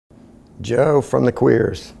Joe from the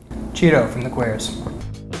Queers. Cheeto from the Queers.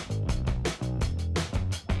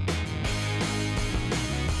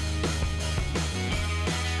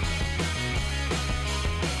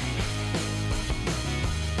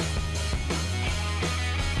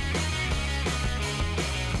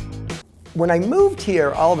 When I moved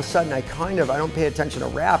here, all of a sudden I don't pay attention to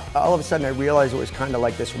rap. All of a sudden I realized it was kind of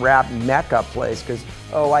like this rap mecca place because,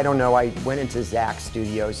 I don't know, I went into Zach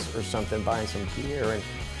Studios or something buying some gear and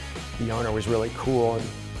the owner was really cool and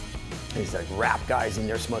he's like rap guys in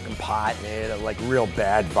there smoking pot and they had a like real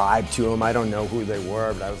bad vibe to them. I don't know who they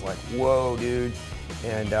were, but I was like, whoa, dude.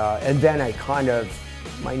 And then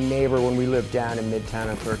my neighbor when we lived down in Midtown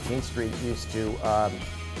on 13th Street used to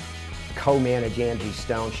co-manage Angie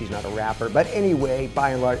Stone. She's not a rapper, but anyway, by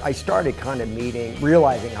and large, I started kind of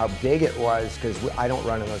realizing how big it was because I don't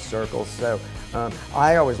run in those circles. So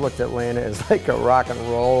I always looked at Atlanta as like a rock and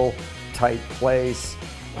roll type place.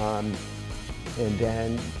 And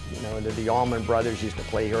then, the Allman Brothers used to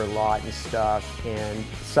play here a lot and stuff. And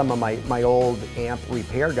some of my old amp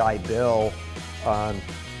repair guy, Bill,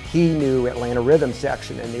 he knew Atlanta Rhythm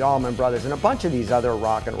Section and the Allman Brothers and a bunch of these other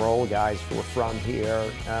rock and roll guys who were from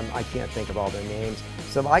here. I can't think of all their names.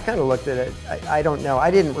 So I kind of looked at it, I don't know.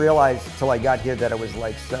 I didn't realize till I got here that it was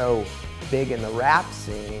like so big in the rap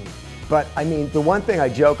scene. But I mean, the one thing I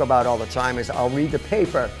joke about all the time is I'll read the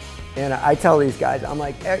paper and I tell these guys, I'm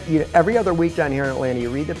like, every other week down here in Atlanta, you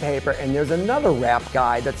read the paper and there's another rap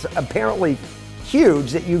guy that's apparently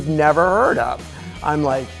huge that you've never heard of. I'm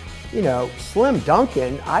like, Slim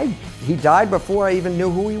Duncan, he died before I even knew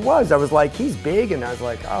who he was. I was like, he's big, and I was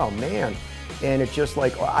like, oh man. And it's just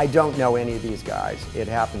like, I don't know any of these guys. It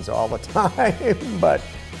happens all the time, but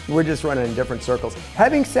we're just running in different circles.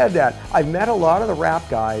 Having said that, I've met a lot of the rap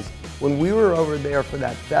guys. When we were over there for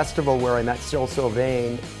that festival where I met Syl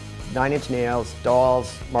Sylvain, Nine Inch Nails,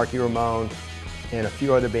 Dolls, Marky Ramone, and a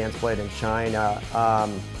few other bands played in China.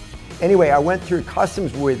 Anyway, I went through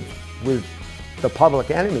customs with the Public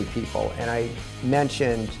Enemy people, and I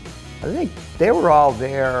mentioned, I think they were all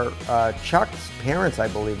there, Chuck's parents, I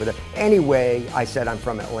believe, were there. Anyway, I said I'm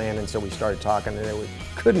from Atlanta, and so we started talking, and they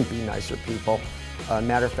couldn't be nicer people.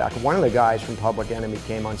 Matter of fact, one of the guys from Public Enemy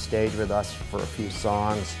came on stage with us for a few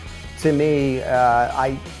songs. To me,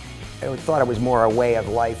 I thought it was more a way of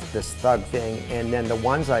life, this thug thing, and then the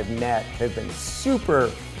ones I've met have been super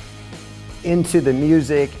into the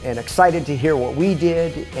music and excited to hear what we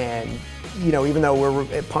did, and even though we're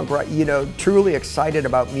at punk rock, truly excited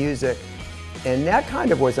about music. And that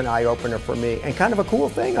kind of was an eye-opener for me and kind of a cool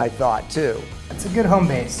thing, I thought, too. It's a good home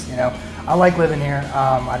base, I like living here.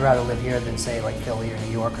 I'd rather live here than, say, like Philly or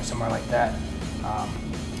New York or somewhere like that.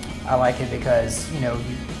 I like it because,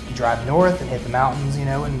 you drive north and hit the mountains,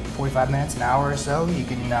 in 45 minutes, an hour or so. You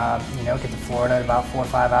can, get to Florida in about 4 or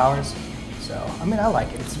 5 hours. So, I mean, I like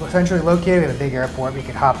it. It's essentially located. We have a big airport. We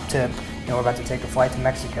could hop to, we're about to take a flight to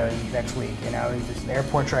Mexico next week. The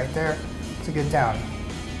airport's right there. It's a good town.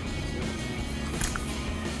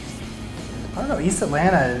 I don't know. East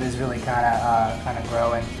Atlanta is really kind of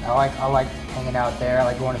growing. I like hanging out there. I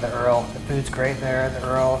like going to the Earl. The food's great there. The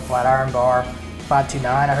Earl, Flatiron Bar,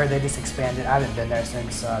 529. I heard they just expanded. I haven't been there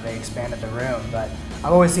since they expanded the room, but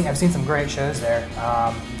I've seen some great shows there.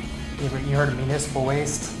 You heard of Municipal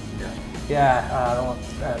Waste? Yeah,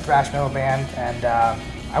 thrash metal band, and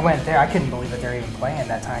I went there. I couldn't believe that they're even playing in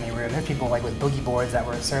that tiny room. There's people like with boogie boards that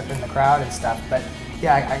were surfing the crowd and stuff. But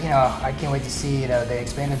yeah, I can't wait to see. They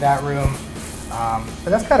expanded that room. But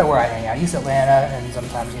that's kind of where I hang out. East Atlanta, and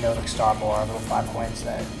sometimes like Star Bar, Little Five Points,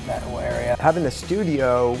 that whole area. Having the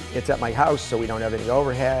studio, it's at my house, so we don't have any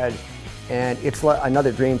overhead. And it's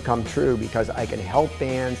another dream come true because I can help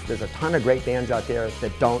bands. There's a ton of great bands out there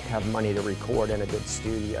that don't have money to record in a good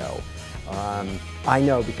studio. I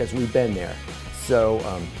know because we've been there. So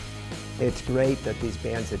it's great that these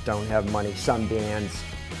bands that don't have money, some bands,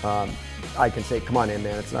 I can say, come on in,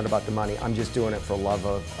 man, it's not about the money. I'm just doing it for love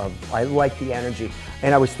of I like the energy.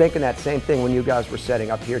 And I was thinking that same thing when you guys were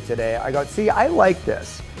setting up here today. I go, see, I like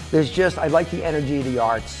this. I like the energy of the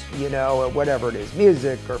arts, whatever it is,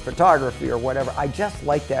 music or photography or whatever. I just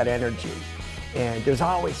like that energy. And there's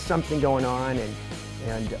always something going on,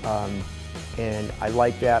 and I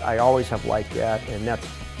like that. I always have liked that, and that's,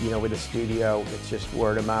 with the studio, it's just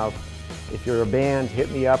word of mouth. If you're a band, hit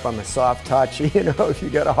me up. I'm a soft touch. If you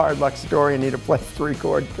got a hard luck story and need a place to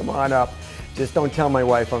record, come on up. Just don't tell my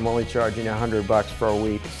wife I'm only charging $100 for a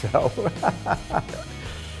week. So,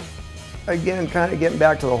 again, kind of getting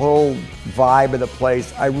back to the whole vibe of the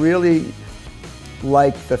place. I really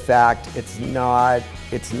like the fact it's not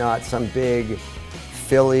some big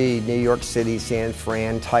Philly, New York City, San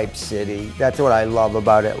Fran type city. That's what I love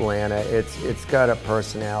about Atlanta. It's got a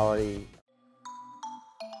personality.